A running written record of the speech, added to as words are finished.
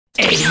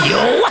Hey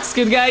yo, what's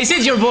good guys,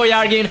 it's your boy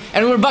Argin,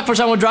 and we're back for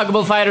some more Dragon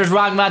Ball FighterZ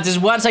rank matches,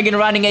 once again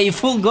running a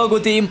full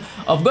Goku team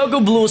of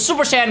Goku Blue,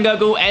 Super Saiyan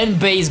Goku, and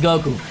Base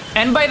Goku.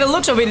 And by the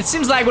looks of it, it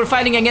seems like we're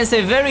fighting against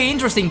a very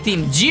interesting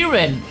team.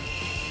 Jiren,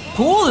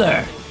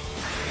 Cooler.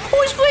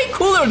 Who is playing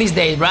Cooler these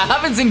days, bro? I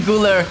haven't seen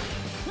Cooler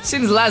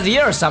since last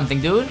year or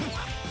something, dude.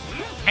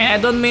 And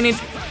I don't mean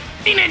it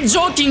in a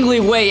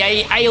jokingly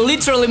way, I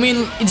literally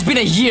mean it's been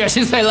a year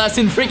since I last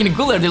seen freaking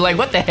Cooler. They're like,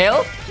 what the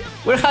hell?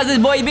 Where has this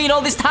boy been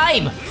all this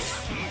time?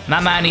 My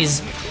man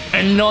is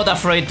not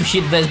afraid to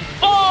hit this.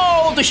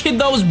 Oh, to hit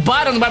those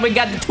buttons, but we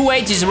got the 2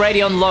 H's ready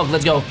unlocked.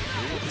 Let's go.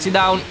 Sit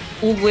down,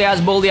 ugly ass,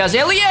 baldy ass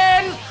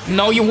alien.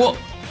 No, you won't.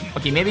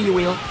 Okay, maybe you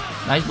will.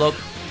 Nice block.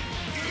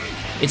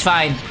 It's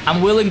fine.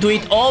 I'm willing to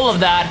eat all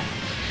of that.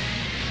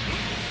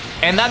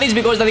 And that is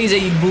because that is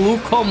a blue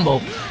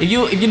combo. If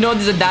you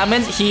notice the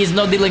damage, he is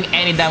not dealing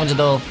any damage at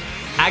all.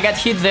 I got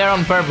hit there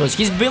on purpose.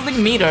 He's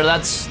building meter.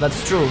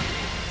 That's true.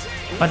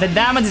 But the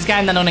damage is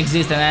kinda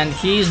non-existent, and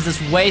he's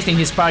just wasting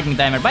his sparking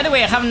timer. By the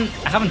way, I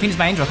haven't finished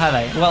my intro, have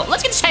I? Well,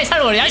 let's get started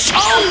already.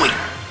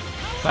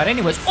 But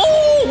anyways,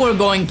 oh, we're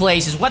going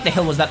places. What the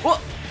hell was that?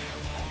 Oh,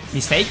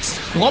 mistakes.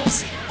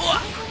 Whoops.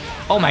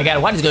 Oh my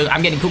god, what is going on?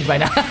 I'm getting cooked right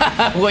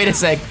now. Wait a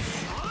sec.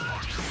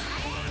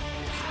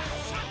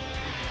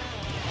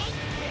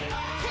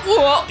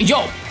 Whoa,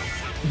 yo,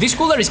 this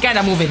Cooler is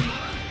kinda moving.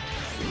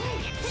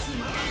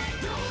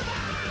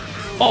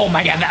 Oh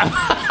my god,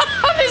 that.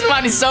 This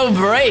man is so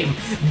brave.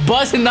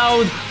 Busting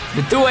out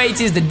the 2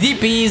 H's, the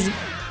DPs.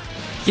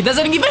 He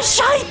doesn't give a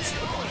shite.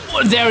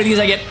 Oh, there it is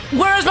again.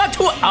 Where's my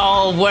 2?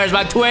 Oh, where's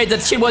my 2 H's?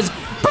 That shit was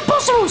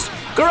preposterous.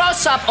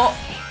 Cross up. Oh,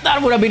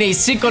 that would have been a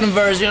sick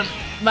conversion.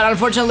 But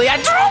unfortunately,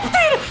 I dropped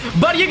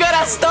it. But you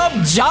gotta stop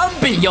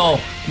jumping, yo.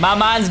 My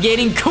man's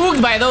getting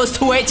cooked by those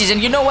 2 H's.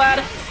 And you know what?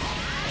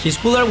 His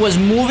Cooler was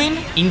moving.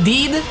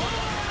 Indeed.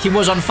 He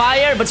was on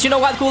fire. But you know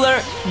what,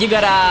 Cooler?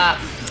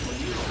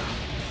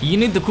 You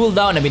need to cool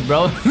down a bit,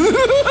 bro.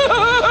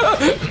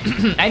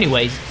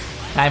 Anyways,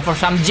 time for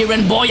some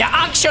Jiren Boya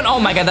action. Oh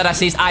my god, that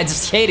assist. I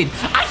just hate it.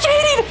 I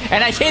hate it.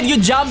 And I hate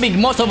you jumping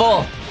most of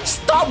all.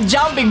 Stop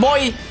jumping,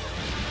 boy.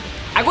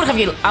 I could have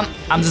killed.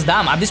 I'm just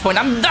dumb. At this point,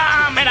 I'm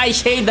dumb. And I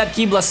hate that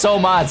Kibla so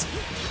much.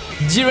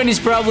 Jiren is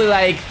probably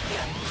like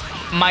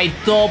my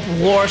top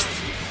worst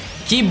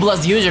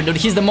Kibla's user, dude.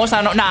 He's the most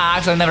annoying. Nah,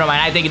 actually, never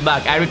mind. I take it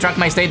back. I retract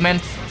my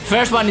statement.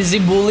 First one is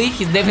Zibully.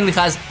 He definitely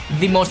has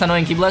the most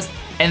annoying Kiblas.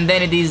 And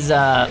then it is,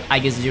 I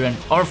guess, Jiren.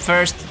 Or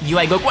first,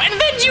 UI Goku, and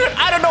then Jiren!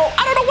 I don't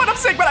know what I'm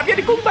saying, but I'm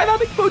getting cooked by that.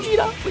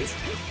 Vegeta, please.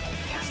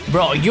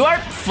 Bro, you are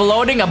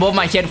floating above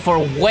my head for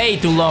way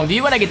too long. Do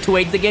you want to get 2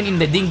 H's again in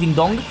the ding ding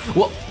dong?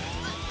 Whoa.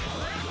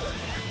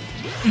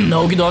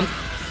 No, you don't.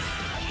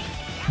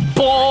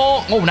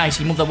 Boom! Oh, nice,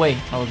 he moved away.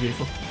 That was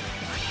beautiful.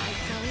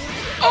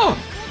 Oh!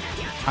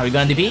 Are we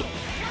gonna DP?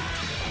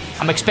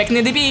 I'm expecting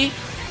a DP.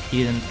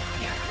 He didn't.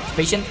 He's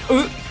patient.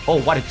 Oh,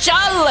 what a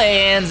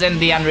challenge! And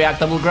the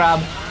unreactable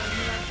grab.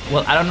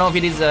 Well, I don't know if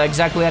it is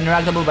exactly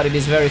unreactable, but it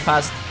is very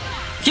fast.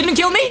 He didn't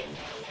kill me!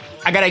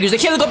 I gotta use the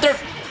helicopter!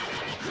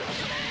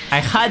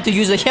 I had to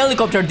use the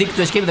helicopter dick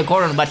to escape the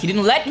corner, but he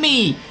didn't let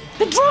me!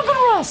 The Dragon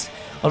Rush!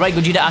 Alright,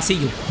 Gogeta, I see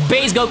you.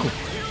 Base Goku.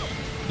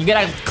 You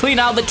gotta clean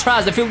out the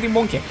trash, the filthy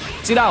monkey.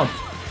 Sit down.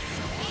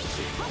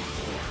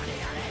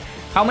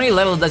 How many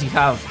levels does he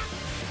have?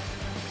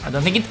 I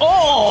don't think it...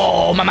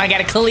 Oh! My man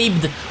got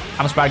clipped!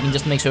 I'm sparking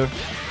just to make sure.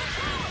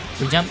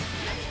 Rejump.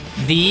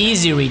 The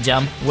easy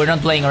rejump. We're not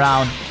playing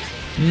around.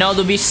 No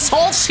to be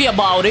saucy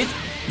about it.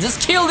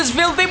 Just kill this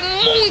filthy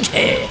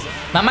monkey.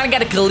 My man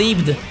got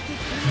clipped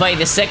by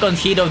the second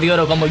hit of the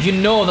auto combo. You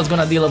know that's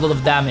gonna deal a lot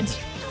of damage.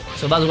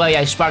 So that's why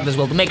I sparked as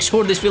well, to make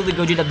sure this filthy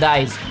Gogeta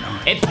dies.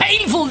 A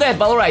painful death,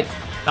 but alright.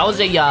 That was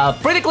a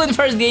pretty clean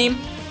first game.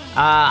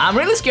 I'm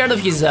really scared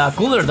of his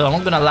Cooler though, I'm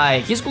not gonna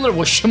lie. His Cooler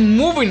was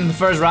moving in the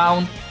first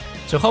round.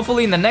 So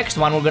hopefully in the next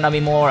one we're gonna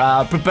be more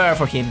prepared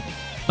for him.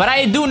 But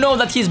I do know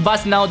that he's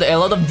busting out a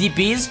lot of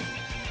DPs,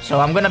 so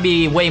I'm gonna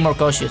be way more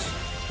cautious.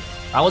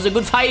 That was a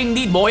good fight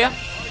indeed, boy.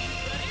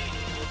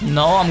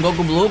 No, I'm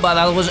Goku Blue, but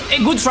that was a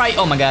good try.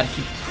 Oh my god,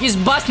 he's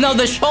busting out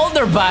the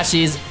shoulder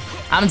bashes.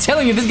 I'm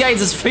telling you, this guy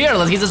is just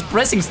fearless. He's just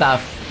pressing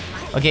stuff.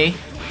 Okay.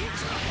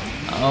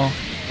 Oh,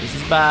 this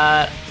is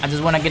bad. I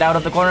just wanna get out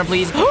of the corner,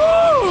 please.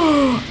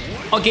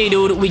 Okay,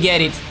 dude, we get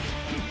it.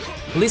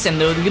 Listen,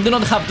 dude, you do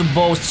not have to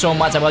boast so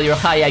much about your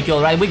high IQ,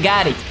 alright? We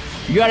got it.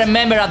 You are a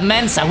member at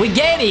Mensa. We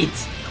get it.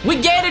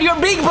 We get it. You're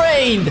big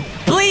brained.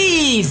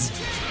 Please.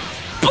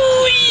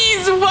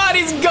 Please. What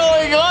is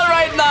going on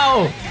right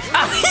now?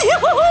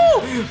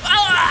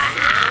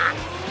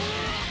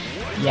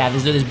 Yeah,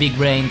 this dude is big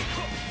brained.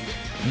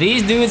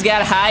 These dudes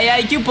got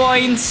high IQ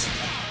points.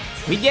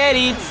 We get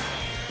it.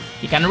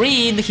 He can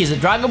read. He's a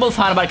Dragon Ball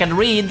fan, but can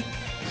read.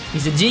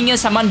 He's a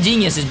genius among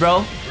geniuses,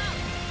 bro.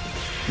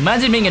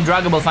 Imagine being a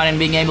Dragon Ball fan and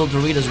being able to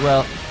read as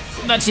well.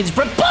 That shit is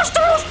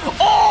preposterous!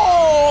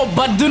 Oh,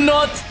 but do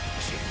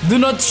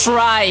not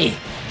try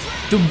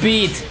to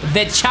beat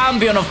the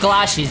champion of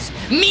clashes,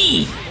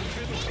 me!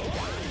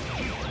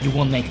 You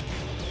won't make it.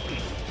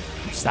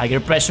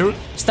 Stagger pressure.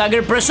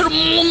 Stagger pressure.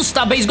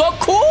 Monster base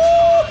Goku.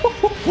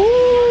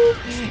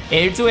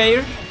 Air to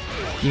air.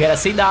 You gotta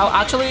sit down.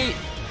 Actually,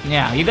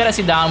 yeah, you gotta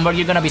sit down, but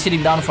you're gonna be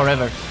sitting down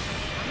forever.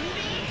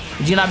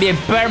 It's gonna be a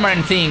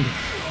permanent thing.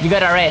 You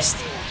gotta rest.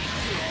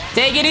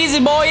 Take it easy,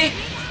 boy.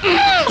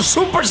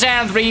 Super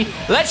Saiyan 3.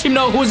 Let him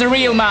know who's the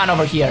real man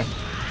over here.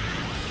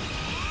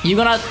 You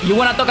wanna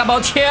talk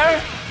about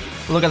hair?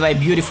 Look at my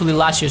beautifully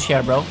luscious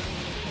hair, bro.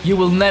 You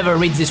will never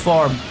reach this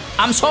form.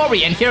 I'm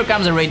sorry, and here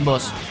comes the raid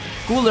boss.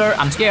 Cooler,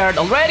 I'm scared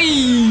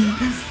already.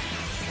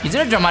 Is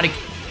there a dramatic?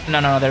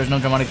 No, there's no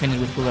dramatic finish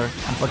with Cooler,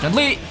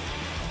 unfortunately.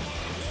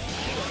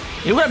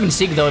 It would have been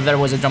sick though if there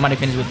was a dramatic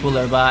finish with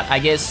Cooler, but I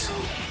guess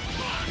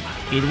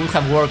it would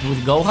have worked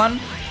with Gohan.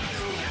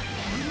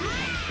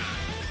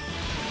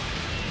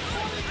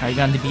 Are you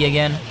gonna DP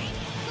again?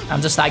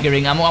 I'm just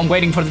staggering. I'm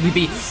waiting for the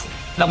DP.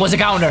 That was a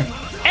counter.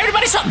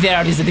 Everybody stop!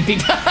 There is the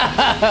DP.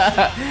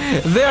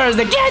 There's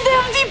the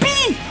goddamn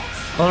DP!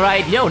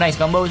 Alright, yo, nice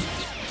combos.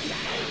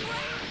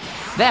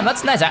 Damn,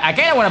 that's nice. I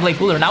kinda wanna play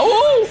Cooler now.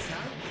 Ooh!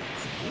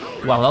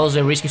 Wow, that was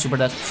a risky super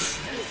dash.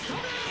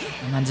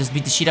 Man, just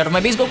beat the shit out of my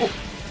base Goku.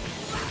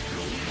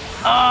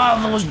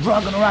 Oh, those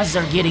dragon rushes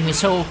are getting me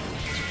so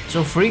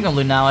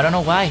frequently now. I don't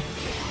know why.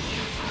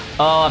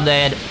 Oh, I'm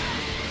dead.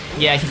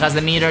 Yeah, he has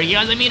the meter. He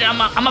has the meter. I'm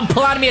gonna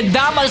plant me a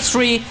damage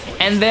tree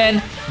and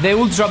then the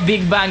ultra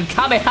big bang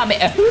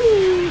Kamehameha.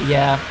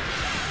 Yeah.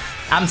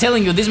 I'm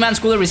telling you, this man's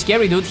Cooler is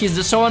scary, dude. He's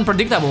just so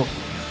unpredictable.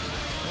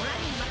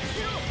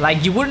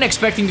 Like, you wouldn't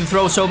expect him to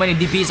throw so many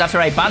DPs after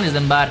I punish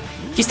them, but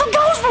he still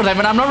goes for them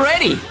and I'm not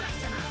ready.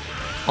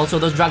 Also,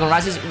 those dragon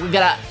rises, we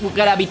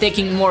gotta be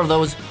taking more of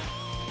those.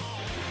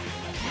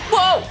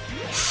 Whoa!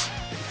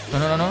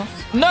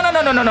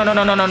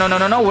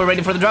 No, we're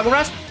ready for the dragon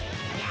rise.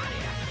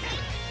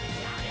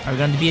 Are we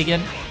gonna DP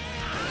again?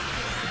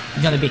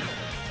 We're gonna DP.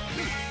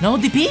 No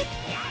DP?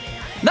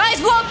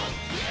 Nice block!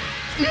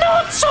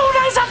 Not so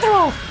nice after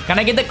all! Can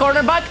I get the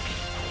corner back?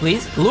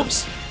 Please?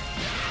 Loops?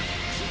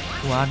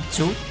 1,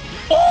 2.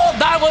 Oh,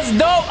 that was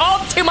no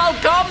optimal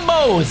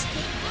combos!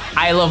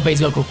 I love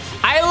base Goku.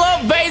 I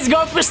love base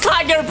Goku.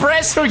 Stagger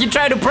pressure. You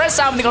try to press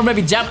something or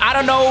maybe jump. I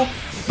don't know.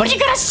 But you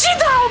gotta sit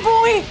down,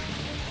 boy!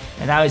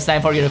 And now it's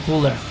time for your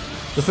Cooler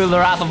to feel the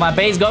wrath of my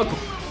base Goku.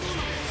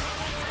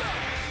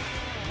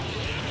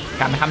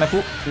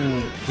 Kamehameha.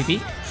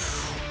 DP.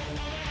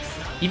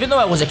 Even though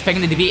I was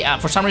expecting the DP,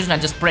 for some reason I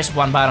just pressed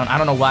one button. I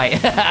don't know why.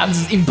 I'm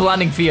just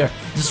implanting fear.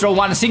 Just throw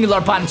one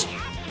singular punch.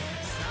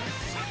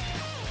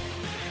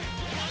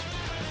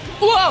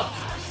 Whoa!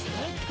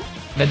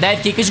 The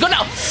dive kick is gonna...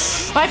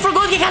 I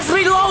forgot he has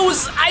 3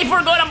 lows! I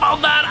forgot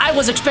about that! I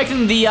was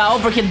expecting the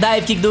overhead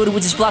dive kick, dude,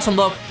 which is plus on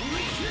block.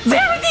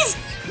 There it is!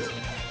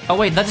 Oh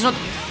wait, that is not...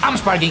 I'm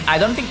sparking. I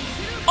don't think...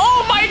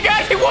 Oh my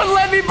god, he won't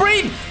let me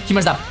breathe! He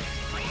messed up.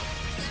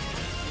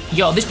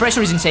 Yo, this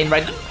pressure is insane,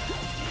 right?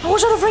 I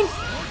was out of frame.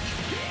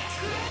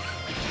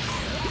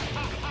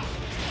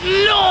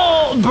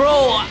 No,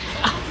 bro!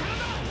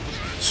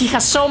 He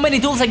has so many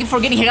tools, I keep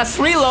forgetting. He has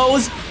 3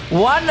 lows,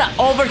 1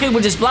 overhead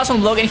which is plus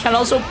on block, and he can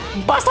also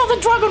bust out the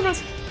dragon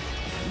rush.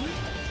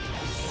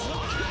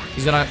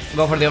 He's gonna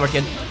go for the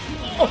overhead.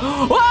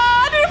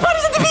 Oh, did he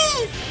punish the DP?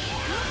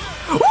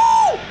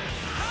 Woo!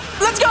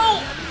 Let's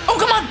go! Oh,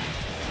 come on!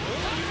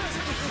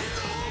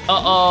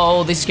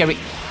 Uh-oh, this is scary.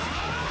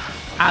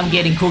 I'm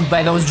getting cooked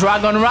by those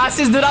dragon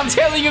rushes, dude. I'm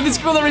telling you, this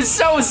Cooler is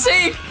so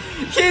sick.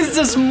 He's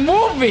just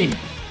moving.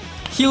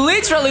 He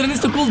literally needs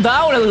to cool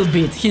down a little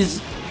bit.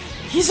 He's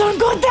on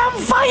goddamn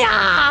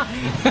fire!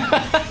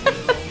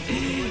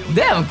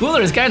 Damn,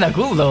 Cooler is kinda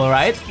cool though,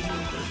 right?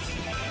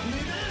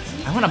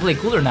 I wanna play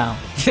Cooler now.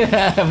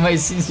 My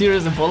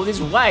sincerest apologies.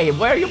 Why?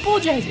 Why are you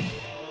apologizing?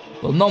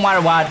 Well, no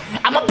matter what,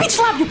 I'm a bitch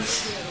slap you!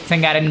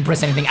 Thank God I didn't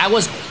press anything. I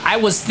was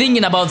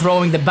thinking about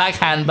throwing the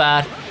backhand,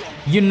 but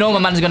you know my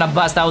man's gonna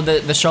bust out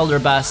the shoulder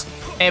pass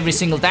every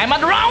single time.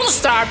 At round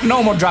start,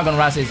 no more dragon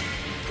rushes.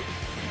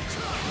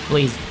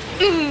 Please.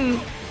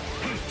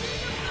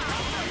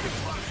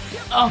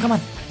 Oh, come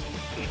on.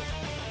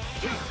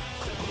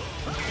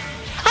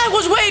 I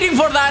was waiting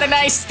for that and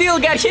I still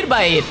got hit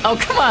by it. Oh,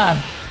 come on.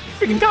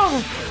 Freaking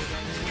go.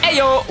 Hey,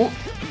 yo. Ooh.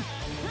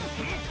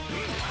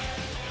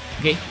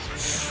 Okay.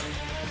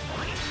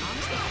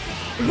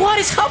 What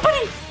is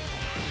happening?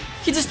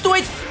 He just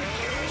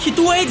He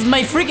 2-8'd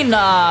my freaking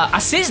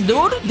assist,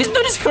 dude. This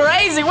dude is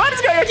crazy. What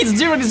is going on? His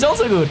zero is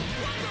also good.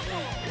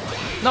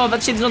 No,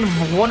 that shit is not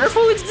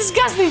wonderful. It's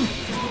disgusting.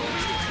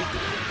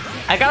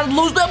 I can't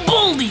lose the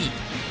baldy.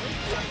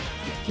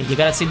 Okay, you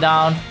gotta sit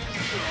down.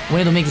 We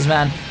need to mix this,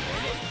 man.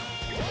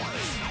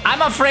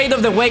 I'm afraid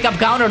of the wake up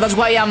counter. That's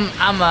why I'm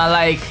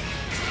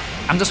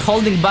just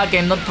holding back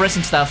and not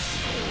pressing stuff.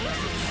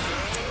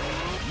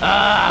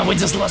 We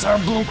just lost our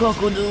blue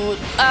Goku, dude.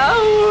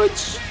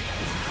 Ouch.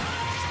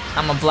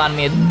 I'm gonna plant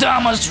me a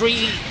damage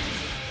tree.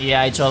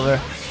 Yeah, it's over.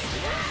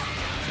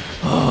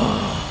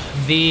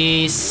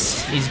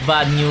 This is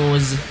bad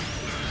news.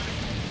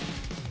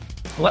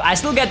 Well, I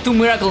still got 2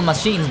 miracle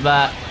machines,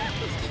 but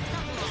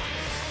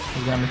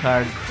it's gonna be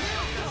hard.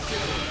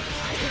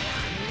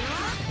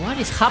 What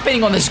is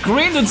happening on the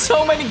screen with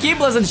so many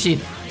keyblades and shit?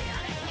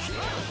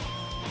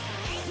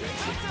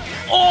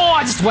 Oh,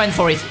 I just went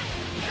for it.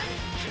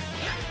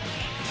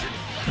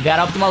 Got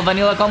optimal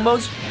vanilla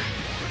combos.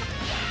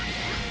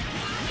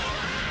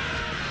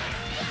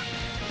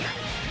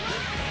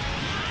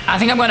 I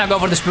think I'm gonna go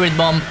for the Spirit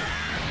Bomb.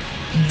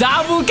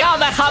 Double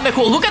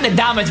Kamehameha. Look at the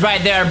damage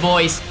right there,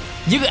 boys.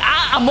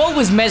 I'm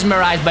always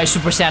mesmerized by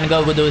Super Saiyan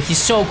Goku, dude. He's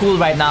so cool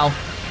right now.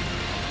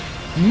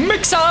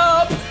 Mix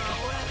up!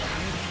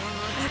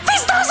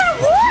 This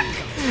doesn't work!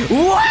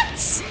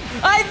 What?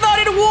 I thought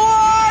it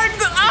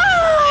worked!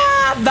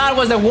 Ah! That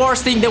was the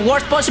worst thing, the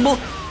worst possible...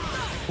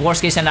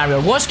 Worst case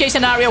scenario, worst case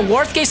scenario,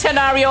 worst case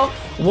scenario,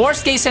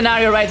 worst case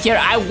scenario right here.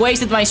 I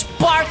wasted my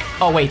spark.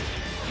 Oh, wait.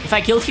 If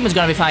I killed him, it's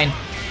gonna be fine.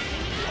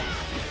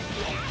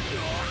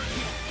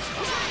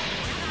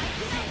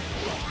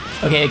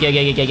 Okay.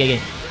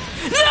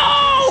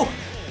 No!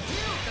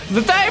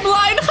 The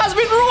timeline has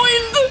been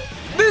ruined!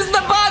 This is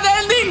the bad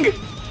ending!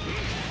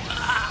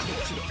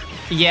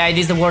 Yeah, it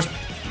is the worst.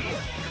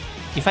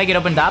 If I get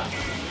opened up,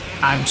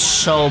 I'm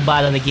so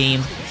bad at the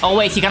game. Oh,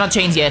 wait, he cannot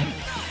change yet.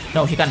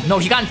 No, he can't. No,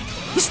 he can't.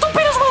 He's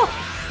stupid as well!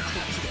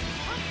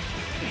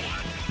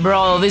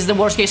 Bro, this is the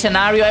worst case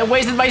scenario. I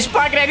wasted my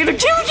spark and I need to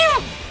kill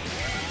him!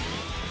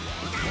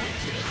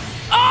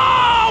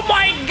 Oh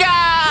my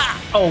god!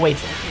 Oh, wait.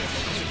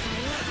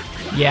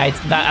 Yeah,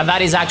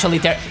 that is actually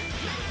no,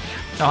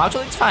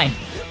 actually, it's fine.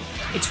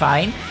 It's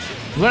fine.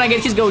 We're gonna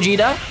get his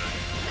Gogeta.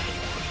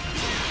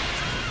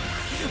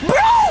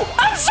 Bro!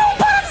 I'm so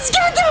bad at this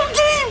goddamn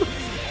game!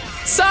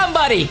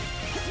 Somebody!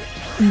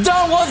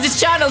 Don't watch this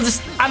channel,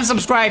 just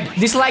unsubscribe,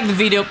 dislike the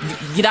video,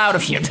 get out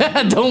of here.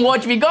 Don't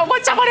watch me, go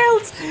watch someone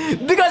else!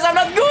 Because I'm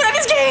not good at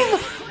this game!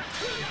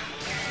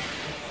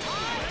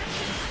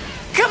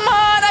 Come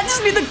on, I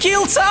just need to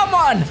kill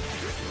someone!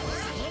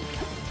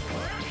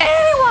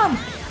 Anyone!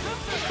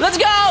 Let's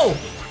go!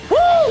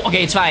 Woo!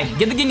 Okay, it's fine.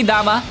 Get the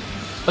Gingidama.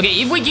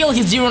 Okay, if we kill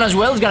his Zeron as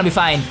well, it's gonna be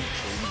fine.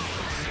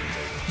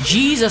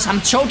 Jesus,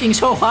 I'm choking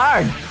so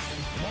hard.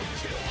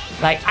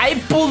 Like, I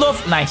pulled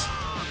off... Nice.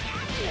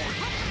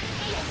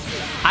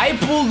 I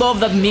pulled off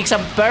that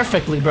mix-up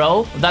perfectly,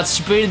 bro. That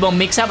Spirit Bomb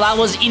mix-up, that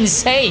was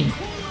insane.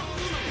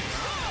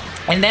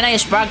 And then I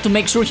sparked to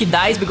make sure he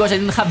dies because I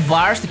didn't have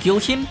bars to kill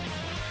him.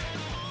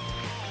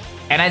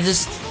 And I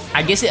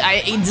guess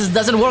it just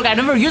doesn't work. I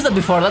never used that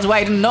before, that's why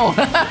I didn't know.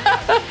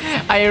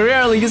 I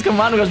rarely use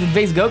command rush with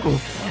base Goku.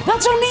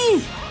 That's on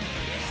me!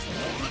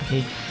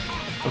 Okay,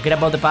 forget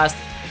about the past.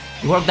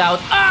 It worked out.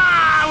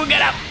 Ah, we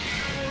got up!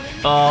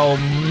 Oh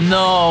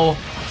no!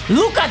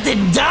 Look at the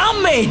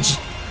damage!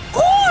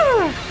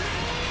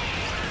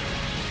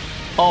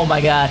 Oh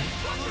my god.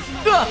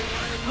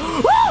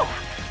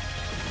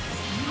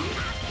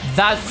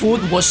 That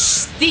food was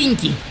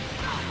stinky.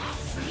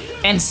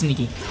 And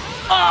sneaky.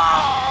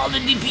 Oh, the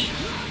DP.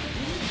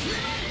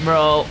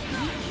 Bro.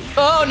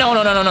 Oh,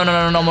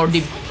 no more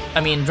deep.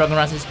 I mean, Dragon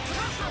Rasses.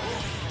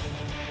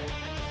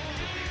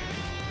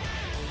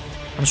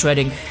 I'm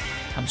sweating.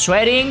 I'm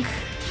sweating.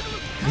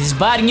 This is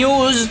bad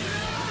news.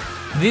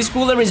 This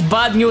cooler is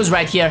bad news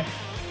right here.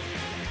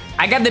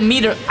 I got the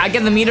meter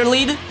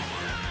lead.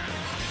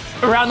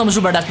 Random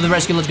super dash to the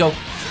rescue, let's go.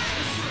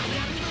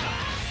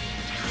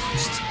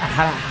 I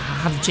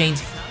have to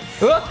change.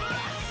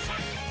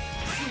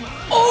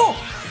 Oh!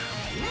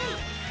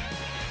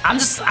 I'm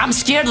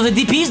scared of the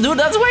DPs, dude.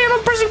 That's why I'm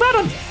not pressing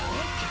button.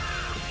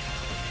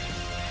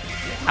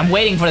 I'm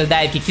waiting for the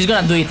dive kick. He's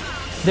gonna do it.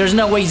 There's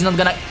no way he's not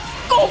gonna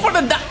go for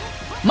the dive.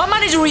 My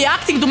man is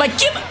reacting to my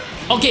kick.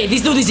 Okay,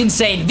 this dude is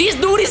insane. This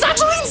dude is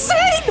actually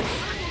insane.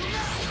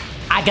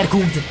 I got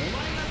cooked.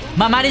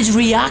 My man is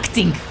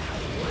reacting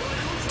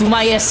to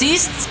my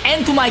assists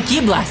and to my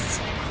ki blasts.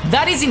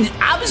 That is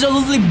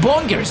absolutely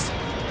bonkers.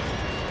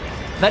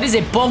 That is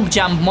a punk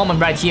jump moment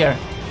right here.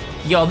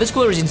 Yo, this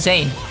cooler is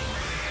insane.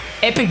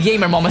 Epic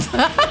gamer moment.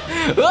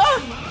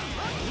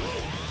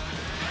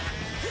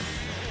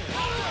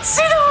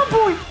 Sit down,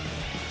 boy.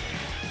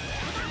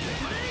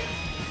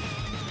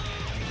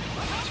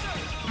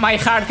 My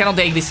heart cannot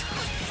take this.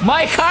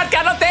 My heart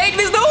cannot take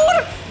this,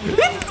 dude.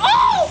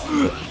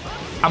 Oh!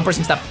 I'm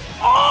pressing stop.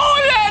 Oh,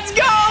 let's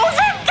go!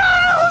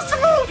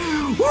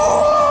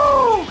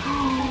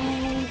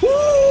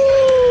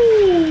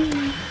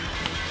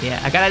 Yeah,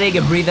 I gotta take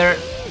a breather.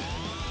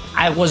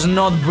 I was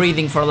not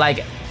breathing for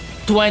like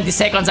 20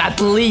 seconds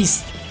at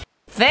least.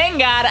 Thank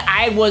God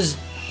I was,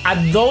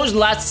 at those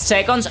last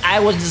seconds, I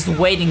was just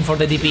waiting for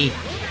the DP.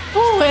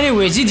 Oh,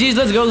 anyway, GG's,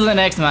 let's go to the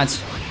next match.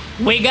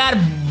 We got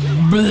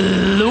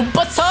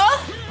Blupata?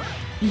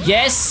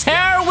 Yes,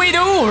 sir, we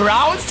do.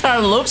 Round star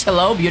looks,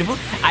 hello, beautiful.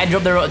 I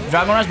dropped the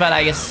Dragon Rush, but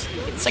I guess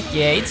it's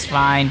okay, it's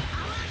fine.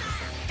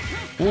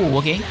 Ooh,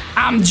 okay.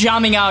 I'm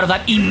jumping out of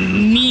that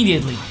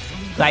immediately.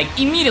 Like,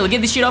 immediately.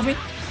 Get this shit off me.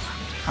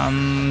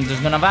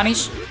 Just gonna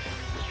vanish.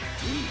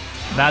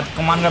 That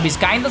command grab is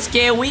kinda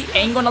scary.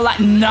 Ain't gonna lie.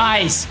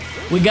 Nice.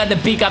 We got the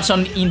pickups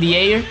in the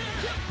air.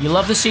 You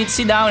love to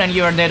sit down and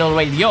you are dead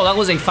already. Yo, that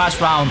was a fast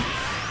round.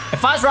 A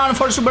fast round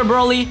for Super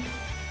Broly.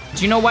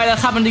 Do you know why that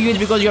happened to you? It's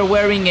because you're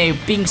wearing a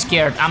pink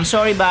skirt. I'm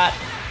sorry, but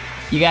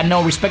you got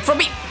no respect for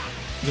me.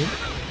 Okay.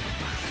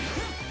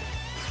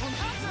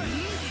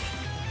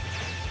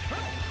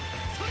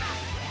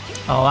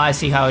 Oh, I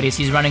see how it is.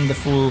 He's running the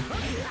full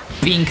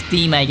pink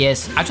team, I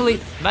guess. Actually,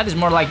 that is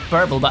more like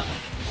purple, but...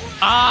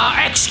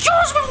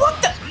 excuse me,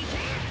 what the...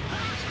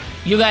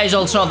 You guys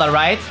all saw that,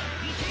 right?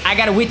 I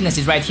got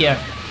witnesses right here.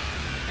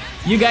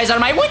 You guys are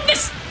my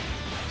witness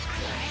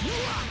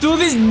to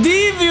this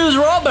devious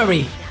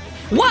robbery.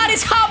 What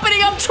is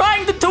happening? I'm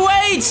trying to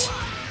 2H.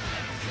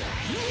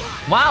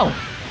 Wow.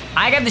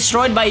 I got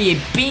destroyed by a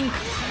pink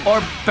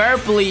or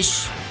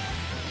purplish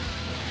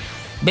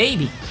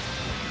baby.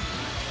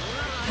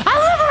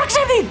 I'll never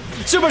accept it.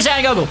 Super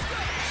Saiyan Goku.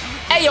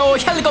 Hey yo,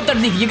 helicopter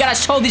dick. You gotta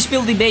show this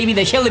filthy baby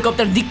the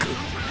helicopter dick.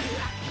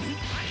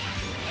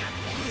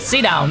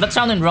 Sit down. That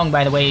sounded wrong,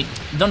 by the way.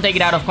 Don't take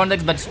it out of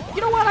context, but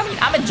you know what? I mean,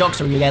 I'm a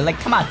jokester, you guys. Like,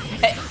 come on.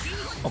 Hey.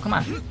 Oh, come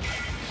on.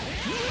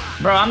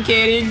 Bro, I'm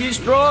getting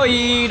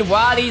destroyed.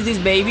 What is this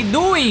baby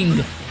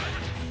doing?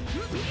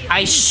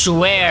 I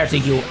swear to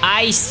you,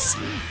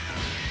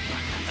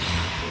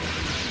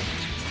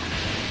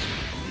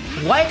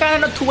 Why can I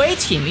not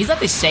 2H him? Is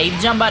that a safe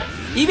jump? But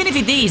even if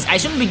it is, I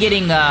shouldn't be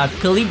getting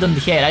clipped on the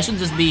head. I should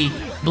just be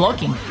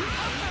blocking,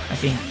 I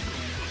think.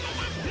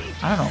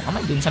 I don't know. Am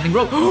I doing something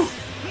wrong?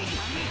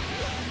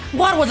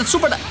 What was that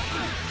super...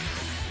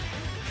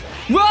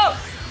 Whoa!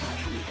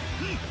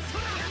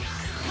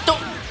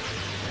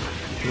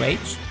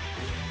 2H.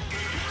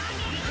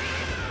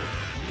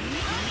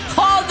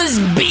 Hold this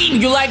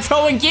beam! You like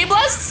throwing key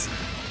blasts?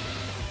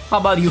 How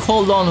about you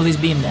hold on to this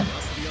beam then?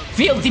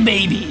 Filthy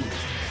baby!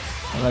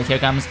 Alright, here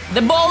comes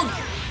the bolt!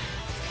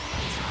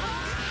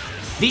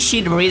 This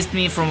shit raised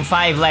me from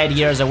 5 light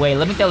years away.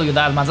 Let me tell you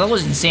that, man. That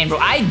was insane, bro.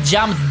 I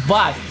jumped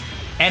back.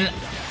 And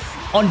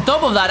on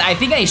top of that, I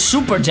think I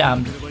super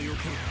jumped.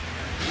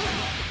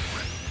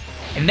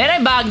 And then I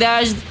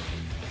backdashed.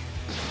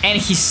 And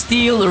he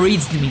still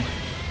reached me.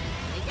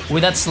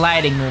 With that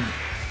sliding move.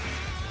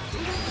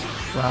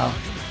 Wow.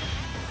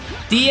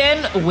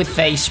 Tien with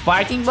a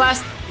sparking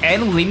blast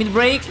and limit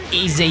break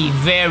is a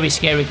very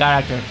scary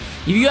character.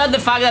 If you add the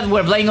fact that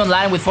we're playing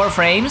online with 4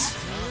 frames,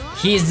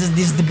 he is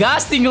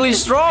disgustingly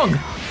strong.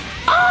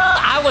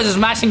 I was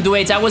smashing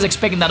 2H. I was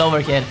expecting that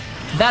overhead.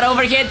 That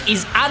overhead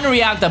is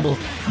unreactable.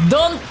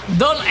 Don't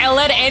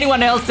let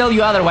anyone else tell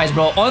you otherwise,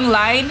 bro.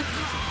 Online,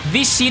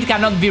 this shit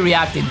cannot be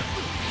reacted.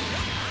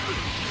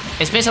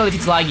 Especially if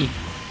it's laggy.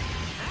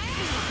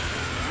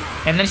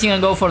 And then he can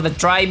go for the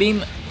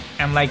tri-beam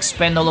and like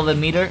spend all of the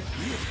meter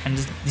and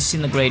just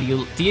disintegrate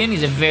you. Tien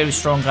is a very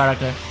strong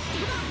character.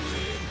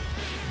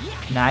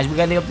 Nice, we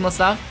got the optimal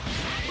stuff.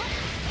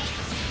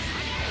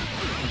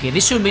 Okay,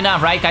 this should be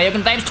enough, right?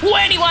 Kaioken times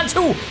 21,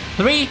 2,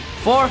 3,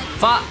 4,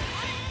 5.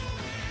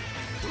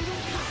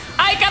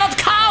 I cannot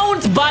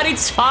count, but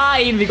it's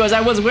fine because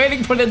I was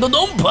waiting for the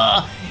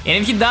Dodonpa.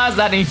 And if he does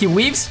that and he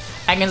weaves,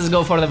 I can just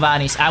go for the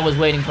vanish. I was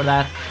waiting for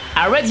that.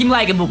 I read him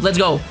like a book. Let's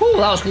go. Whew,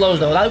 that was close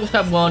though. That would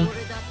have gone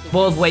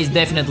both ways,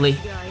 definitely.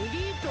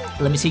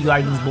 Let me see you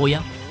against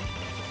Boya.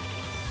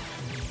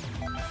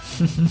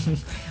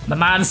 My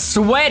man's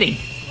sweating.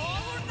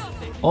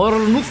 Or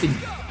nothing.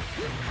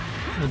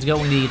 Let's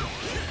go indeed.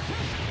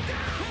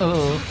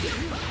 Oh.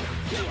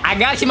 I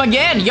got him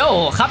again.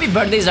 Yo, happy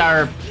birthdays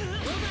are...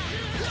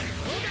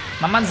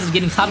 My man's just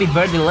getting happy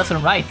birthday left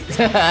and right.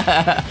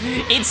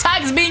 It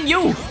sucks being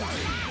you.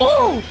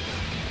 Oh!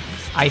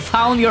 I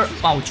found your...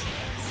 Ouch.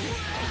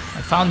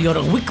 I found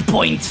your weak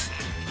point.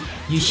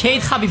 You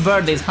hate happy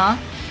birthdays, huh?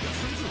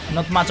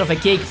 Not much of a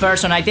cake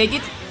person, I take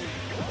it.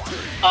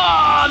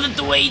 Oh, the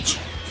 2H.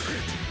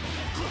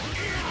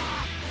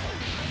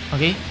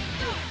 Okay.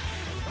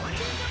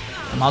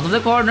 I'm out of the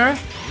corner.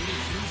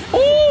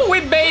 Oh,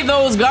 we made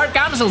those guard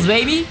cancels,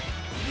 baby.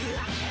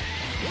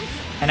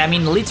 And I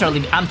mean,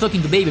 literally, I'm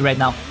talking to baby right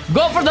now.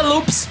 Go for the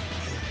loops.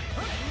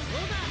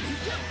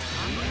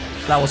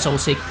 That was so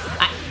sick.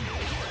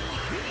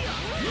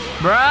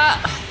 Bruh,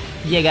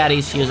 you got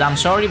issues. I'm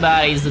sorry,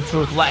 but it's the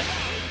truth. Like,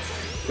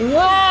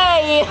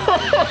 whoa!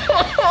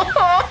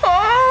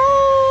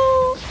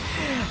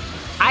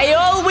 I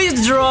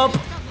always drop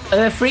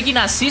a freaking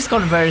assist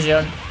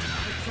conversion.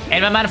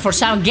 And my man, for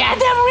some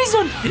goddamn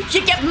reason,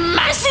 he kept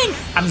mashing.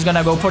 I'm just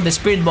gonna go for the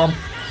spirit bomb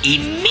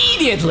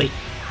immediately.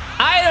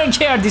 I don't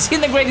care.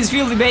 Disintegrate this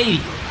filthy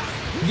baby.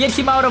 Get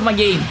him out of my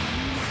game.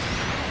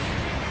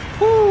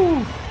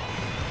 Woo.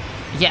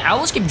 Yeah, I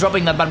always keep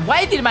dropping that, but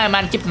why did my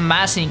man keep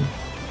mashing?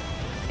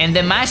 And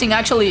the mashing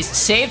actually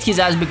saved his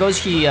ass because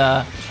he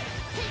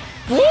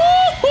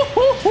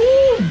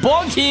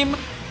bonk him.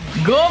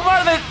 Go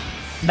for the...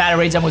 That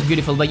rage jump was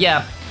beautiful, but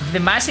yeah, the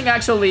mashing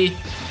actually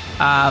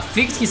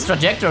fixed his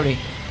trajectory.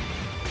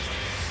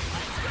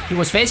 He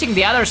was facing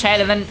the other side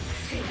and then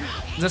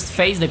just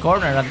faced the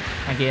corner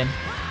again.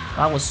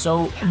 That was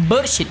so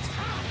bullshit.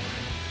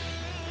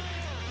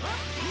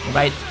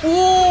 Right.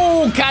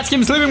 Ooh, catch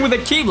him sleeping with the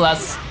key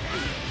blast.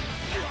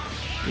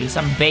 Okay,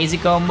 some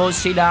basic combos.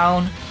 Sit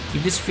down.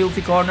 Keep this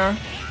filthy corner.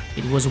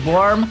 It was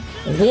warm.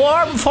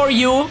 Warm for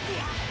you.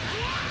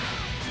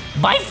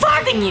 by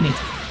farting in it.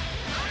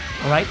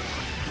 Alright.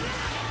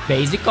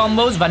 Basic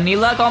combos,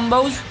 vanilla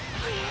combos.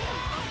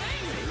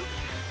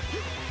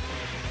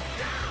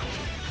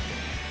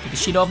 Get the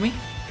shit off me.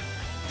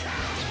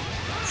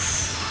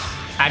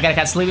 I gotta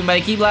catch sleeping by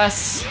the key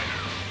blasts.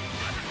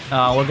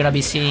 We're gonna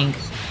be seeing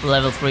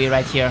level 3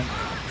 right here.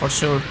 For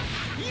sure.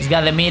 He's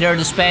got the meter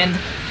to spend.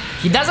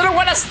 He doesn't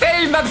want to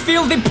stay in that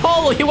filthy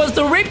polo. He wants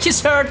to rip his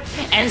shirt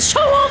and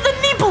show off the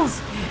nipples.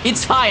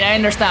 It's fine, I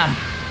understand.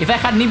 If I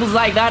had nipples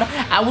like that,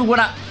 I would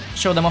want to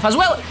show them off as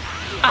well.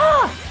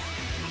 Ah!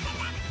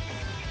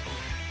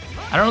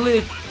 I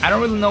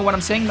don't really know what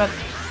I'm saying, but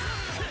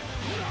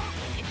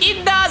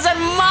it doesn't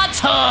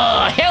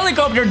matter.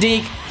 Helicopter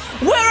dick.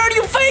 Where are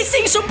you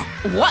facing?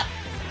 What?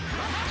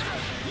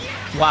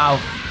 Wow,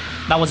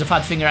 that was a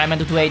fat finger. I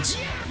meant to 2H.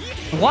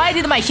 Why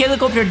did my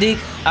helicopter dick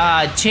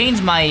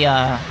change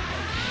my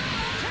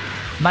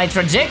my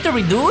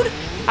trajectory, dude?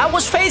 I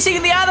was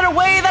facing the other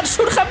way. That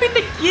should have been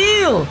the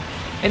kill.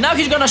 And now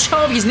he's gonna show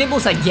off his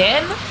nipples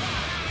again?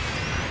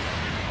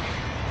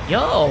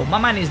 Yo, my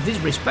man is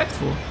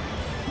disrespectful.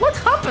 What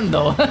happened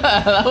though?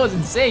 That was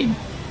insane.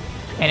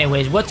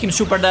 Anyways, what Team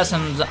Super does,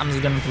 I'm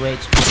just gonna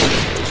 2H.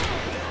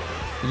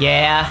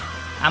 Yeah,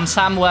 I'm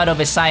somewhat of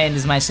a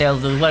scientist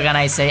myself, dude. What can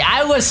I say?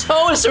 I was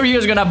so sure he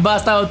was gonna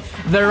bust out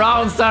the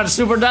round start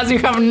Super does. You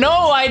have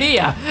no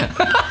idea.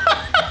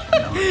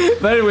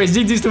 But anyways,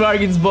 GG's to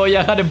Argin's boy.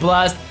 I had a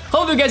blast.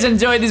 Hope you guys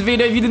enjoyed this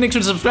video. If you did, make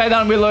sure to subscribe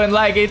down below and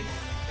like it.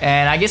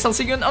 And I guess I'll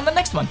see you on the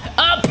next one.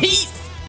 Peace!